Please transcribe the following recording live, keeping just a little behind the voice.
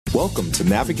Welcome to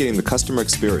Navigating the Customer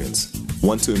Experience.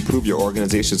 Want to improve your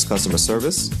organization's customer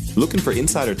service? Looking for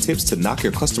insider tips to knock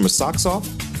your customer socks off?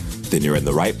 Then you're in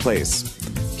the right place.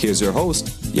 Here's your host,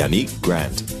 Yannick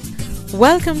Grant.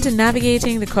 Welcome to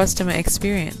Navigating the Customer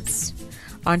Experience.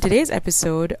 On today's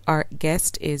episode, our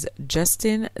guest is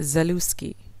Justin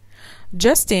Zalewski.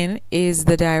 Justin is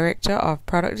the Director of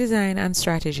Product Design and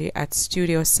Strategy at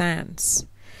Studio Science.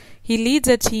 He leads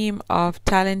a team of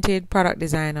talented product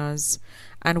designers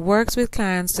and works with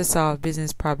clients to solve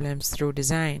business problems through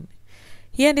design.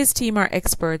 He and his team are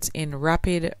experts in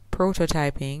rapid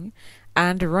prototyping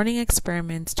and running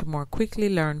experiments to more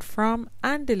quickly learn from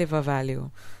and deliver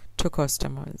value to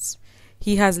customers.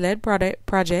 He has led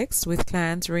projects with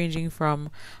clients ranging from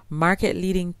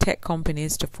market-leading tech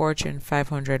companies to Fortune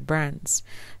 500 brands.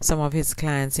 Some of his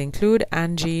clients include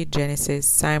Angi, Genesys,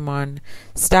 Simon,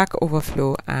 Stack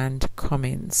Overflow, and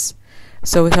Cummins.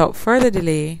 So without further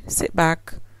delay, sit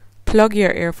back, plug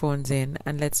your earphones in,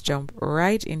 and let's jump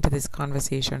right into this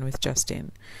conversation with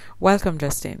Justin. Welcome,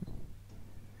 Justin.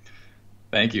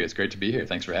 Thank you. It's great to be here.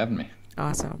 Thanks for having me.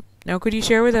 Awesome. Now, could you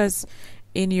share with us,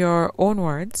 in your own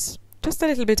words, just a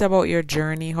little bit about your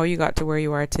journey, how you got to where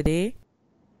you are today?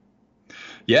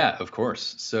 Yeah, of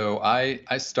course. So I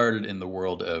started in the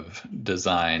world of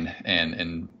design,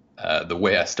 and the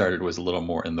way I started was a little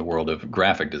more in the world of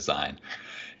graphic design.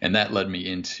 And that led me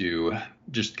into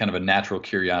just kind of a natural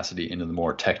curiosity into the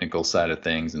more technical side of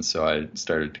things. And so I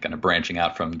started kind of branching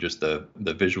out from just the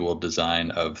visual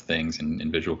design of things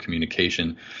and visual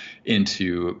communication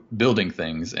into building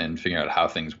things and figuring out how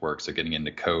things work. So getting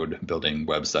into code, building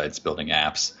websites, building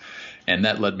apps. And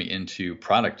that led me into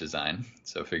product design.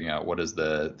 So figuring out what is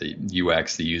the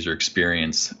UX, the user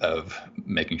experience of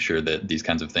making sure that these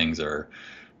kinds of things are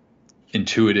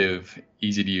intuitive,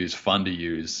 easy to use, fun to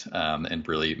use, and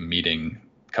really meeting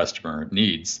customer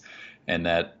needs. And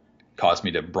that caused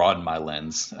me to broaden my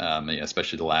lens,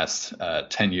 especially the last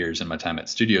 10 years in my time at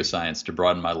Studio Science, to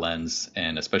broaden my lens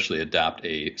and especially adopt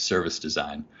a service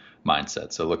design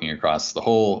mindset. So looking across the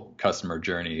whole customer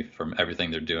journey from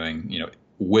everything they're doing,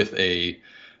 with a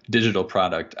digital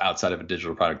product, outside of a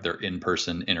digital product, their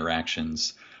in-person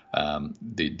interactions,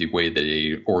 the way that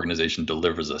a organization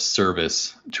delivers a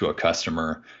service to a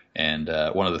customer. And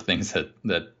one of the things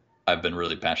that I've been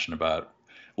really passionate about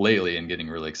lately and getting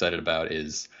really excited about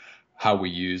is how we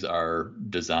use our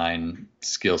design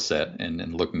skill set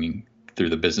and looking through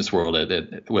the business world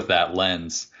with that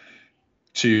lens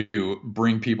to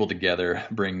bring people together,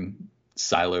 bring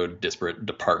siloed, disparate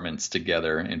departments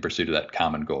together in pursuit of that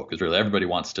common goal. Because really everybody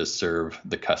wants to serve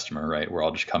the customer, right? We're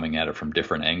all just coming at it from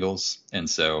different angles. And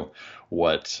so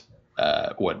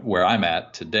where I'm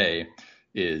at today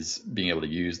is being able to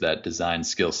use that design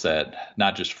skill set,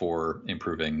 not just for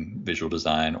improving visual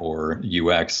design or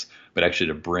UX, but actually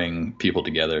to bring people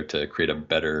together to create a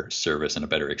better service and a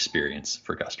better experience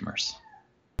for customers.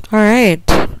 All right.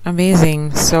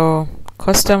 Amazing. So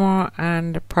customer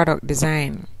and product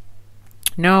design.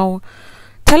 Now,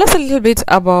 tell us a little bit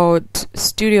about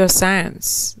Studio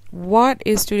Science. What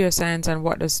is Studio Science and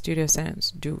what does Studio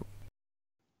Science do?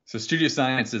 So Studio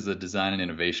Science is a design and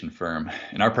innovation firm,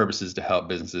 and our purpose is to help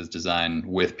businesses design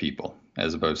with people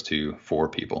as opposed to for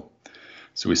people.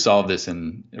 So we solve this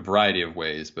in a variety of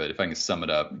ways, but if I can sum it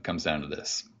up, it comes down to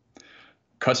this.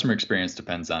 Customer experience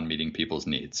depends on meeting people's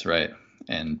needs, right?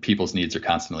 And people's needs are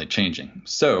constantly changing.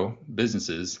 So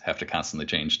businesses have to constantly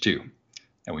change too.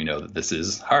 And we know that this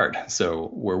is hard. So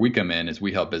where we come in is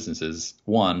we help businesses,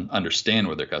 one, understand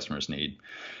what their customers need,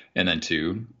 and then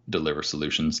two, deliver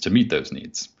solutions to meet those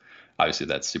needs. Obviously,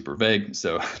 that's super vague.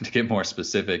 So to get more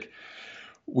specific,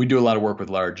 we do a lot of work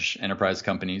with large enterprise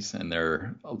companies, and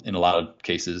they're, in a lot of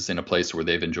cases, in a place where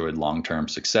they've enjoyed long-term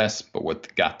success, but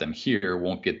what got them here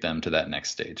won't get them to that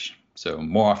next stage. So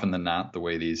more often than not, the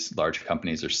way these large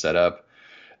companies are set up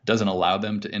doesn't allow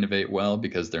them to innovate well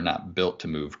because they're not built to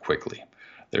move quickly.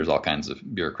 There's all kinds of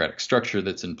bureaucratic structure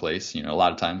that's in place, a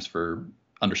lot of times for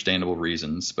understandable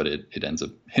reasons, but it ends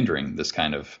up hindering this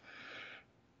kind of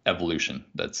evolution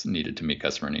that's needed to meet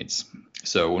customer needs.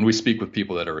 So when we speak with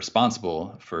people that are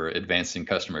responsible for advancing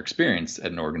customer experience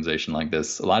at an organization like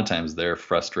this, a lot of times they're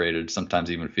frustrated, sometimes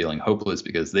even feeling hopeless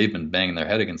because they've been banging their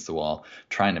head against the wall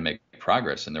trying to make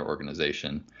progress in their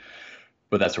organization.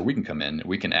 But that's where we can come in.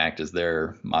 We can act as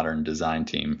their modern design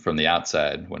team from the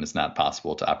outside when it's not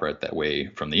possible to operate that way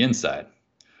from the inside.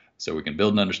 So we can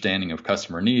build an understanding of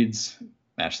customer needs,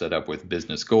 match that up with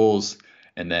business goals.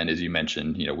 And then, as you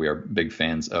mentioned, we are big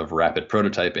fans of rapid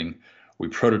prototyping. We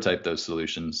prototype those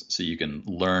solutions so you can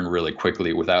learn really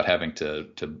quickly without having to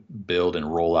build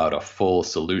and roll out a full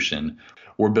solution.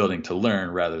 We're building to learn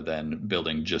rather than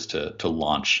building just to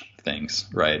launch things,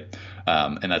 right?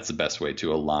 And that's the best way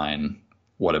to align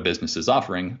what a business is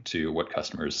offering to what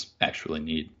customers actually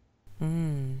need.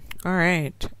 All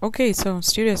right. Okay, so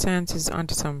Studio Science is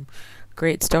onto some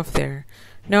great stuff there.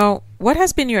 Now, what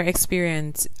has been your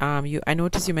experience? I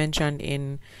noticed you mentioned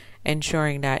in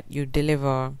ensuring that you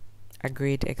deliver a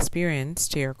great experience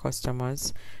to your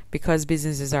customers, because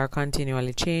businesses are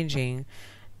continually changing.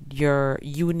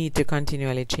 You need to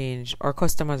continually change, or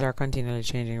customers are continually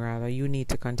changing rather. You need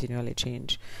to continually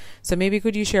change. So maybe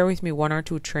could you share with me one or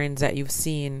two trends that you've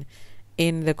seen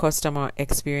in the customer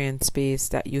experience space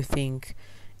that you think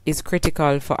is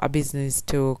critical for a business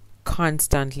to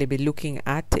constantly be looking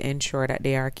at to ensure that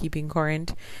they are keeping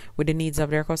current with the needs of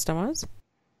their customers?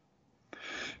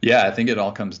 Yeah, I think it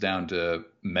all comes down to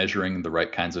measuring the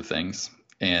right kinds of things.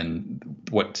 And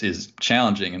what is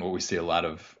challenging and what we see a lot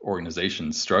of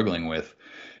organizations struggling with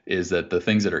is that the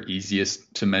things that are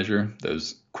easiest to measure,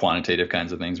 those quantitative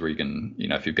kinds of things where you can,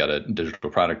 if you've got a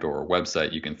digital product or a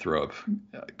website, you can throw up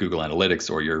Google Analytics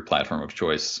or your platform of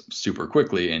choice super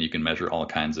quickly, and you can measure all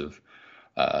kinds of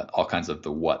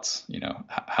the what's,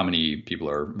 how many people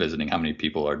are visiting, how many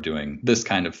people are doing this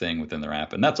kind of thing within their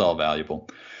app, and that's all valuable.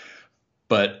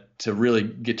 But to really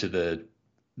get to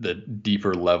the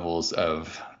deeper levels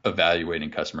of evaluating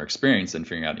customer experience and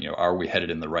figuring out, are we headed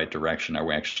in the right direction? Are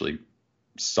we actually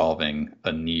solving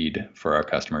a need for our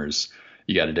customers?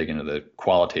 You got to dig into the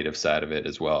qualitative side of it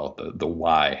as well, the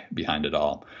why behind it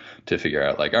all, to figure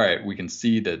out like, all right, we can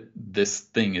see that this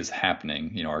thing is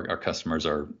happening. Our customers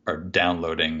are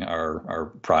downloading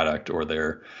our product, or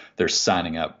they're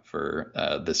signing up for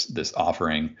this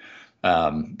offering.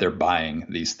 They're buying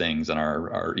these things in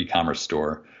our e-commerce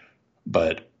store,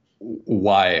 but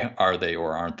why are they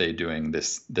or aren't they doing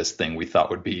this thing we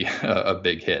thought would be a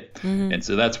big hit? Mm-hmm. And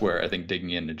so that's where I think digging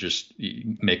in and just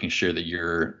making sure that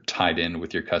you're tied in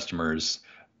with your customers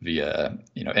via,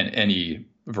 any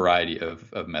variety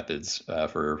of methods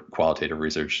for qualitative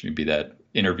research, be that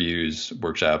interviews,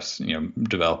 workshops,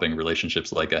 developing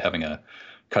relationships like having a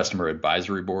customer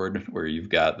advisory board where you've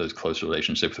got those close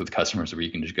relationships with customers where you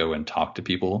can just go and talk to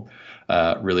people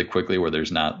really quickly, where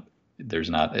there's not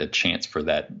a chance for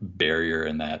that barrier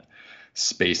and that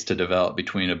space to develop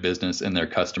between a business and their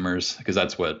customers, because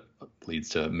that's what leads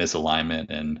to misalignment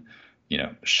and,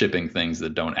 shipping things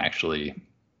that don't actually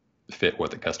fit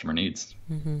what the customer needs.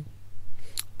 Mm-hmm.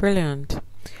 Brilliant.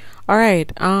 All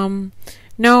right.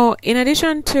 Now, in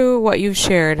addition to what you've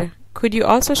shared, could you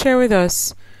also share with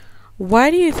us,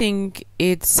 why do you think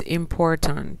it's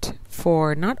important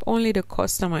for not only the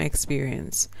customer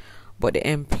experience, but the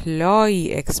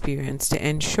employee experience to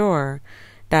ensure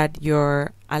that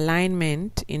your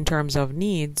alignment in terms of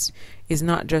needs is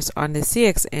not just on the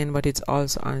CX end, but it's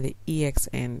also on the EX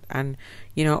end? And,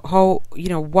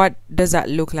 what does that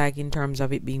look like in terms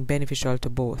of it being beneficial to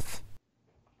both?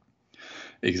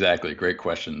 Exactly. Great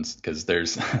questions, because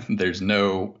there's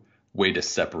no way to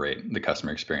separate the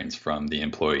customer experience from the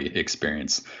employee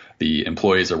experience. The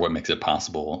employees are what makes it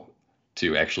possible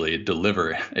to actually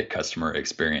deliver a customer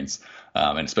experience,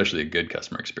 and especially a good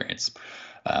customer experience.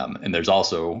 And there's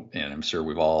also, and I'm sure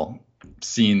we've all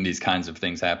seen these kinds of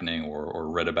things happening or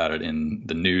read about it in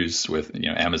the news with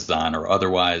Amazon or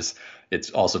otherwise. It's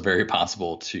also very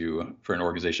possible for an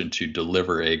organization to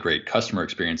deliver a great customer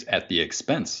experience at the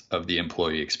expense of the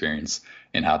employee experience,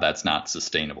 and how that's not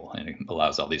sustainable, and it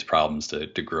allows all these problems to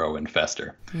grow and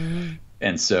fester. Mm-hmm.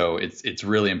 And so it's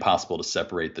really impossible to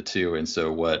separate the two. And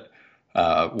so what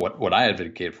I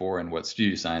advocate for, and what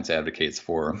Studio Science advocates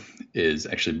for, is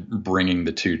actually bringing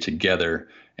the two together.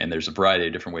 And there's a variety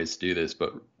of different ways to do this,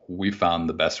 but we found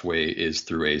the best way is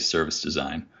through a service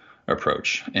design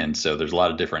approach. And so there's a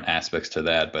lot of different aspects to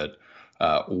that, but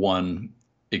one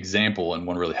example and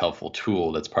one really helpful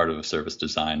tool that's part of a service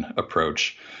design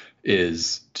approach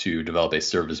is to develop a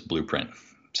service blueprint.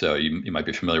 So you might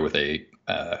be familiar with a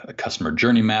customer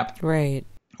journey map, right?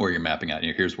 Or you're mapping out,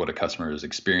 here's what a customer is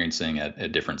experiencing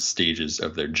at different stages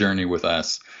of their journey with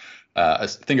us.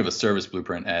 Think of a service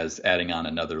blueprint as adding on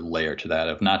another layer to that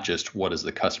of not just what is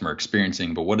the customer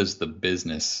experiencing, but what is the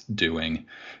business doing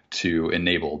to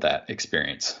enable that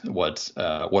experience? What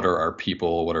are our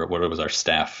people? What was our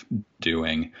staff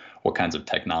doing? What kinds of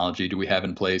technology do we have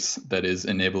in place that is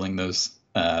enabling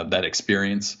that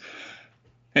experience?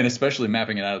 And especially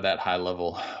mapping it out at that high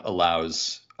level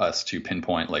allows us to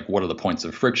pinpoint like what are the points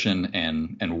of friction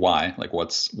and why, like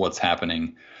what's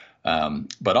happening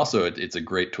But also it's a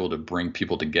great tool to bring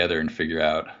people together and figure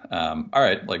out, all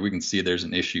right, like we can see there's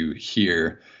an issue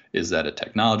here. Is that a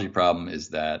technology problem? Is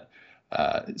that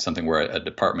something where a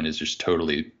department is just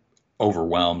totally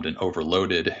overwhelmed and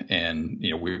overloaded, and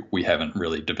we haven't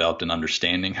really developed an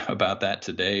understanding about that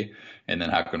today? And then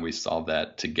how can we solve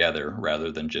that together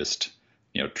rather than just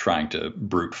trying to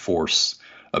brute force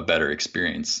a better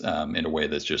experience in a way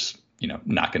that's just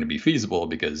not going to be feasible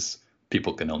because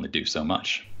people can only do so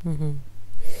much. Mm-hmm.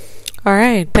 All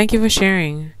right, thank you for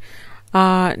sharing.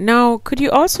 Now, could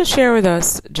you also share with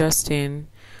us, Justin,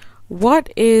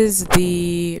 what is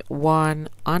the one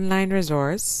online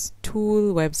resource,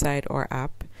 tool, website, or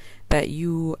app that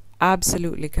you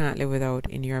absolutely can't live without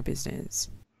in your business?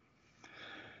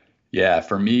 Yeah,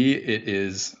 for me, it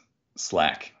is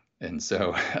Slack. And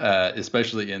so,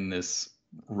 especially in this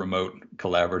remote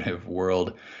collaborative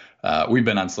world, we've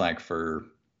been on Slack for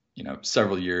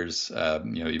several years,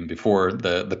 even before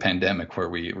the pandemic, where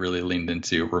we really leaned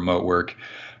into remote work.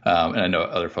 And I know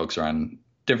other folks are on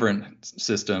different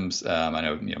systems. I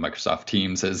know Microsoft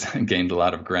Teams has gained a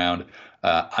lot of ground.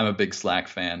 I'm a big Slack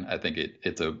fan. I think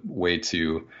it's a way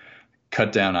to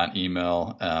cut down on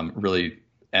email, really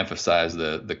emphasize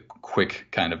the quick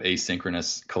kind of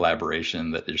asynchronous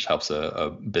collaboration that just helps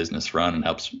a business run and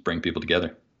helps bring people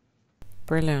together.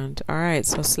 Brilliant. All right,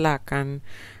 so Slack, and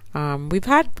we've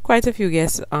had quite a few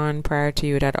guests on prior to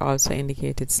you that also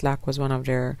indicated Slack was one of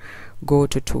their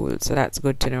go-to tools, so that's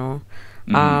good to know.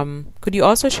 Mm-hmm. Could you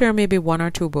also share maybe one or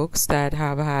two books that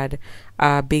have had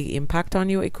a big impact on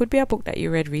you? It could be a book that you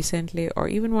read recently, or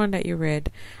even one that you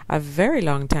read a very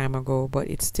long time ago, but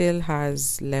it still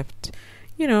has left,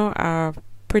 a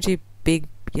pretty big,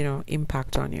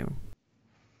 impact on you.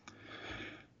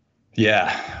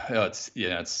 Yeah,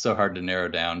 it's so hard to narrow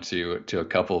down to a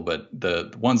couple, but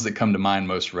the ones that come to mind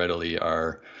most readily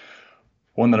are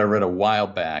one that I read a while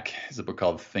back. Is a book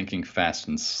called Thinking Fast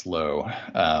and Slow.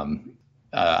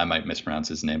 I might mispronounce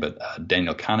his name, but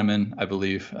Daniel Kahneman, I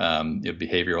believe,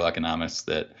 behavioral economist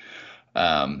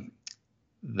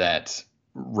that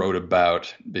wrote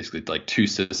about basically like two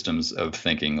systems of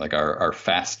thinking, like our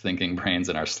fast thinking brains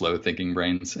and our slow thinking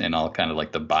brains, and all kind of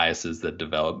like the biases that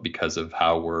develop because of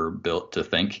how we're built to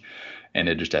think. And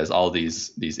it just has all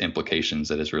these implications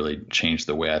that has really changed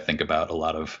the way I think about a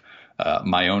lot of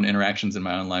my own interactions in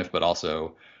my own life, but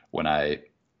also when I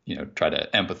try to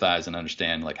empathize and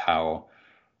understand like how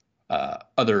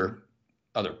other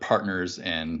partners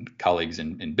and colleagues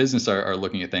in business are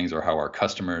looking at things, or how our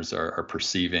customers are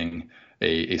perceiving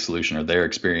a solution or their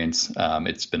experience.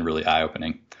 It's been really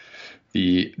eye-opening.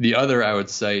 The other I would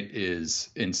cite is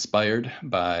Inspired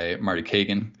by Marty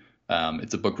Kagan.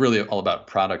 It's a book really all about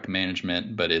product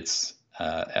management, but it's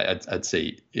I'd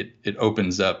say it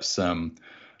opens up some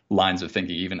lines of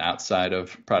thinking even outside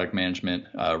of product management,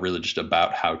 really just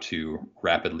about how to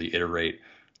rapidly iterate,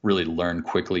 really learn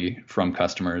quickly from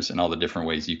customers, and all the different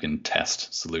ways you can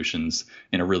test solutions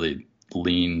in a really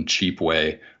lean, cheap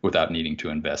way without needing to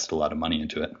invest a lot of money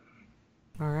into it.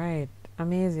 All right.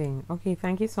 Amazing. Okay.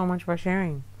 Thank you so much for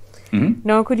sharing. Mm-hmm.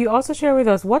 Now, could you also share with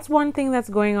us what's one thing that's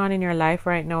going on in your life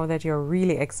right now that you're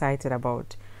really excited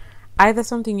about? Either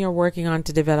something you're working on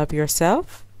to develop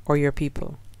yourself or your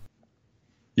people.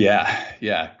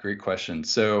 Yeah. Great question.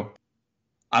 So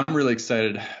I'm really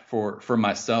excited for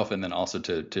myself, and then also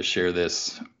to share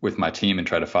this with my team and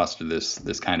try to foster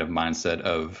this kind of mindset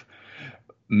of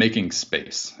making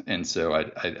space. And so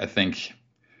I think,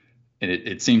 and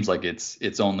it seems like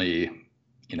it's only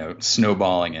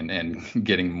snowballing and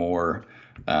getting more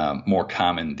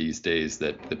common these days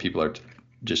that the people are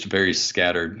just very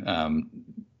scattered,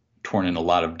 torn in a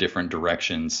lot of different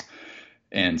directions.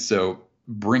 And so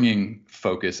bringing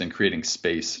focus and creating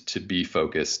space to be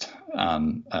focused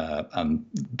on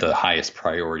the highest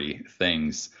priority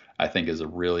things, I think, is a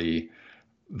really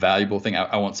valuable thing.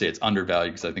 I won't say it's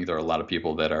undervalued, because I think there are a lot of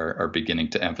people that are beginning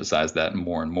to emphasize that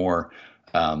more and more.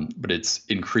 But it's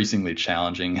increasingly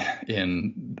challenging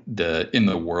in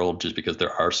the world, just because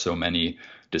there are so many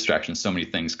distractions, so many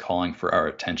things calling for our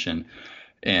attention.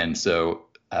 And so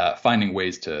finding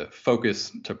ways to focus,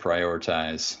 to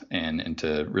prioritize, and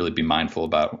to really be mindful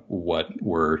about what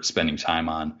we're spending time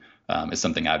on is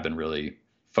something I've been really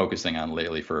focusing on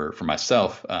lately for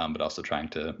myself, but also trying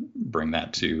to bring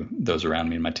that to those around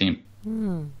me and my team.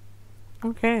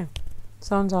 Okay.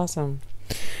 Sounds awesome.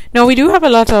 Now, we do have a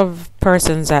lot of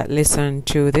persons that listen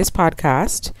to this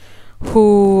podcast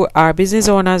who are business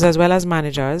owners as well as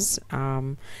managers,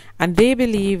 and they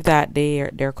believe that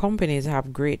their companies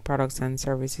have great products and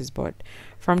services, but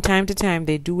from time to time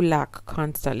they do lack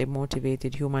constantly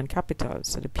motivated human capital,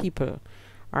 so the people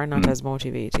are not as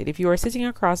motivated. If you are sitting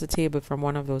across the table from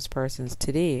one of those persons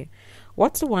today,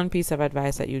 what's the one piece of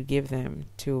advice that you'd give them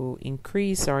to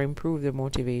increase or improve the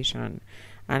motivation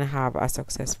and have a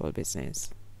successful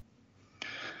business?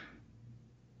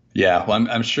 Yeah, well,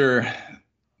 I'm sure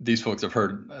these folks have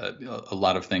heard a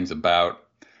lot of things about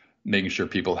making sure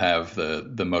people have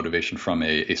the motivation from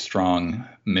a strong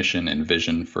mission and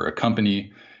vision for a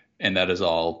company. And that is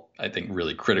all, I think,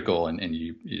 really critical. And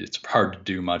it's hard to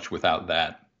do much without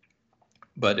that.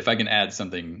 But if I can add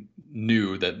something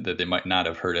new that they might not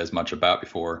have heard as much about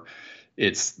before,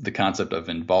 it's the concept of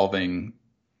involving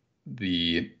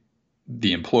the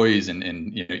employees and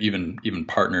even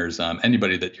partners,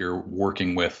 anybody that you're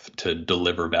working with to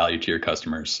deliver value to your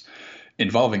customers,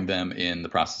 involving them in the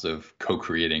process of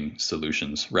co-creating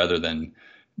solutions rather than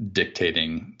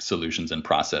dictating solutions and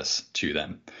process to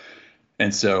them.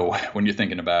 And so when you're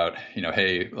thinking about,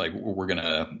 hey, like we're going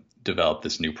to develop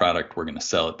this new product, we're going to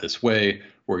sell it this way,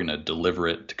 we're going to deliver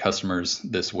it to customers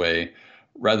this way,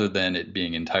 rather than it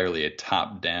being entirely a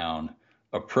top-down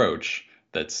approach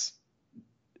that's,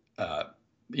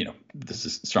 this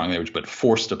is strong language, but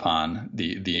forced upon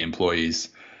the employees.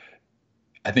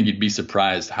 I think you'd be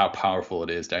surprised how powerful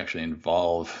it is to actually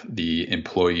involve the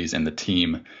employees and the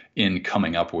team in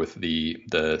coming up with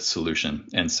the solution.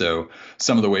 And so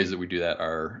some of the ways that we do that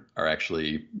are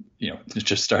actually,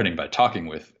 just starting by talking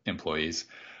with employees,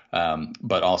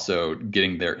 but also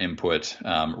getting their input,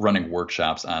 running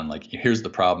workshops on like, here's the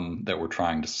problem that we're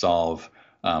trying to solve.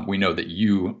 We know that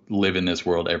you live in this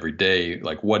world every day.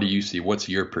 Like, what do you see? What's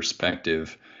your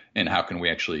perspective? And how can we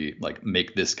actually like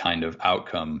make this kind of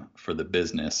outcome for the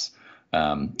business?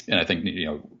 And I think,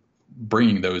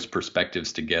 bringing those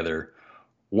perspectives together,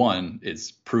 one,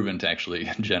 is proven to actually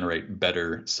generate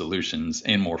better solutions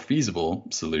and more feasible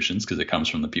solutions because it comes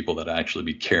from the people that actually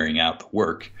be carrying out the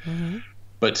work. Mm-hmm.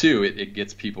 But two, it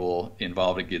gets people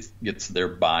involved. It gets their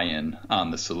buy-in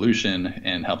on the solution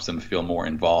and helps them feel more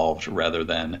involved rather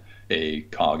than a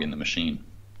cog in the machine.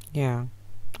 Yeah.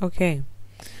 Okay.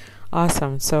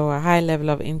 Awesome. So a high level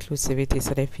of inclusivity,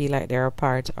 so they feel like they're a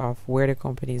part of where the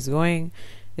company is going,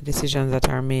 the decisions that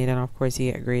are made, and of course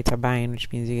you get greater buy-in,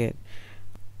 which means you get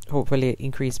hopefully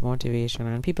increased motivation,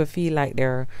 and people feel like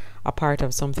they're a part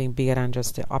of something bigger than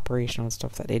just the operational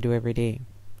stuff that they do every day.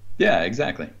 Yeah,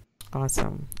 exactly.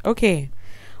 Awesome. Okay.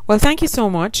 Well, thank you so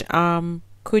much.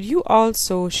 Could you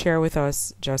also share with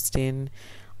us, Justin,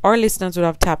 our listeners would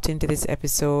have tapped into this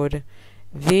episode,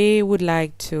 they would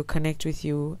like to connect with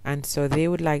you, and so they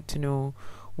would like to know,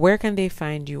 where can they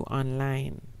find you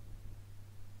online?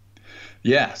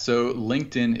 Yeah, so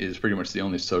LinkedIn is pretty much the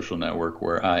only social network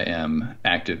where I am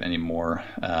active anymore.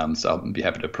 So I'll be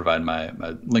happy to provide my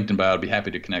LinkedIn bio. I'd be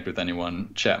happy to connect with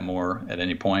anyone, chat more at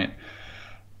any point.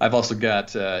 I've also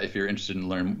got, if you're interested in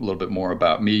learning a little bit more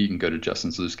about me, you can go to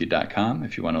justinzalewski.com.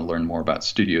 If you want to learn more about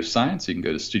Studio Science, you can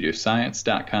go to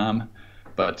studioscience.com.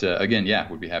 But again,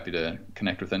 we'd be happy to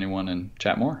connect with anyone and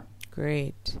chat more.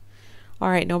 Great. All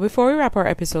right. Now, before we wrap our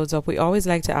episodes up, we always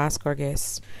like to ask our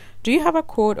guests, do you have a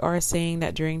quote or a saying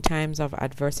that during times of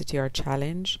adversity or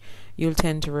challenge, you'll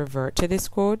tend to revert to this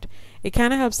quote? It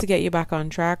kind of helps to get you back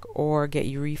on track or get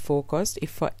you refocused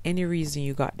if for any reason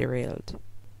you got derailed.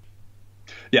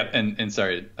 Yeah. And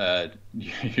sorry,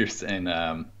 you're saying,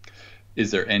 is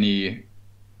there any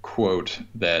quote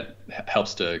that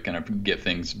helps to kind of get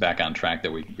things back on track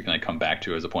that we can come back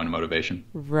to as a point of motivation?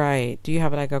 Right. Do you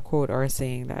have like a quote or a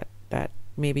saying that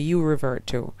maybe you revert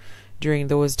to during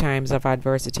those times of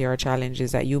adversity or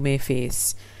challenges that you may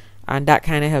face, and that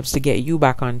kind of helps to get you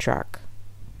back on track?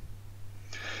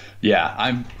 Yeah,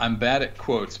 I'm bad at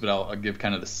quotes, but I'll give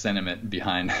kind of the sentiment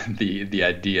behind the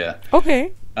idea.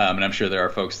 Okay. And I'm sure there are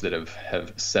folks that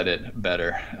have said it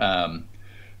better.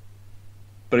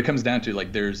 But it comes down to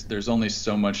like there's only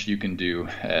so much you can do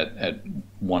at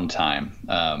one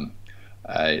time.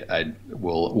 I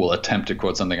will attempt to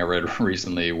quote something I read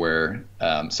recently where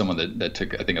someone that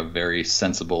took, I think, a very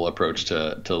sensible approach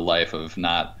to life of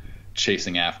not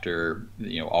chasing after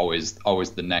always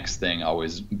the next thing,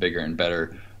 always bigger and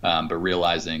better, but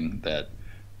realizing that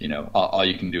all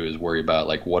you can do is worry about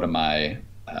like what am I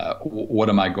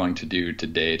going to do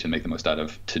today to make the most out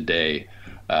of today,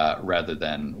 rather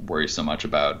than worry so much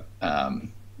about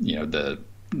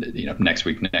next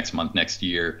week, next month, next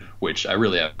year, which I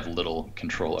really have little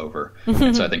control over.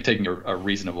 And so I think taking a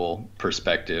reasonable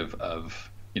perspective of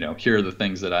here are the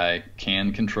things that I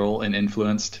can control and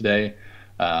influence today,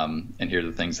 and here are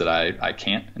the things that I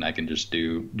can't, and I can just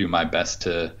do my best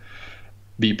to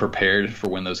be prepared for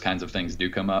when those kinds of things do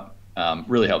come up.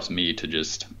 Really helps me to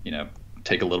just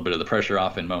take a little bit of the pressure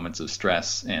off in moments of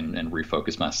stress and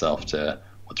refocus myself to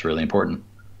what's really important.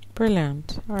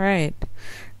 Brilliant. All right.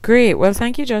 Great. Well,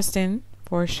 thank you, Justin,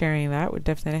 for sharing that. We'll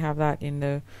definitely have that in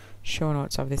the show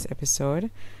notes of this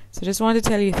episode. So just wanted to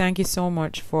tell you thank you so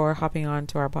much for hopping on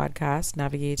to our podcast,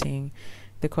 Navigating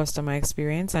the Customer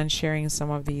Experience, and sharing some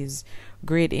of these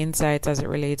great insights as it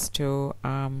relates to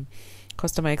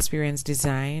customer experience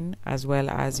design, as well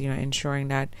as ensuring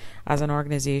that as an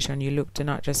organization you look to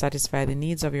not just satisfy the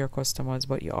needs of your customers,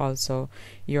 but you also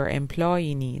your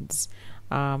employee needs.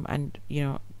 And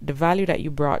the value that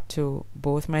you brought to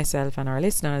both myself and our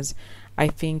listeners, I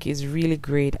think, is really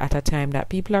great at a time that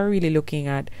people are really looking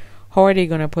at how are they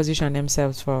going to position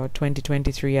themselves for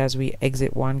 2023 as we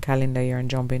exit one calendar year and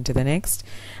jump into the next,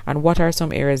 and what are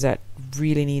some areas that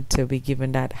really need to be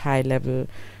given that high level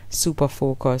super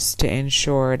focus to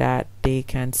ensure that they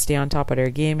can stay on top of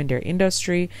their game in their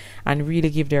industry and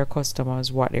really give their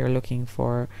customers what they're looking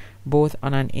for, both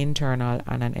on an internal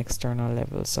and an external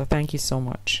level. So thank you so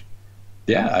much.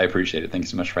 Yeah, I appreciate it. Thank you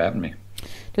so much for having me.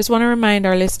 Just want to remind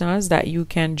our listeners that you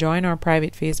can join our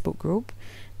private Facebook group,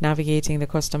 Navigating the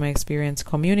Customer Experience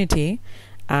Community,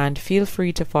 and feel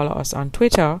free to follow us on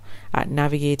Twitter at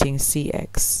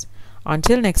NavigatingCX.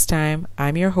 Until next time,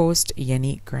 I'm your host,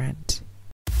 Yannick Grant.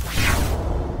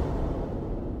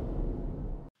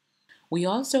 We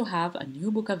also have a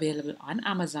new book available on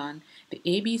Amazon, The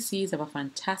ABCs of a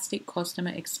Fantastic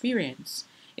Customer Experience.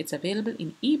 It's available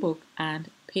in ebook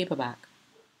and paperback.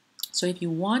 So if you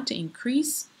want to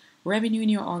increase revenue in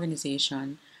your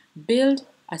organization, build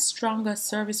a stronger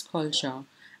service culture,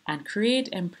 and create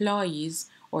employees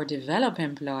or develop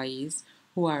employees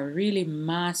who are really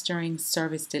mastering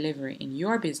service delivery in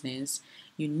your business,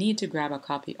 you need to grab a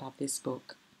copy of this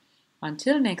book.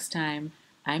 Until next time,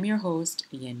 I'm your host,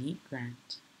 Yannick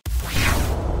Grant.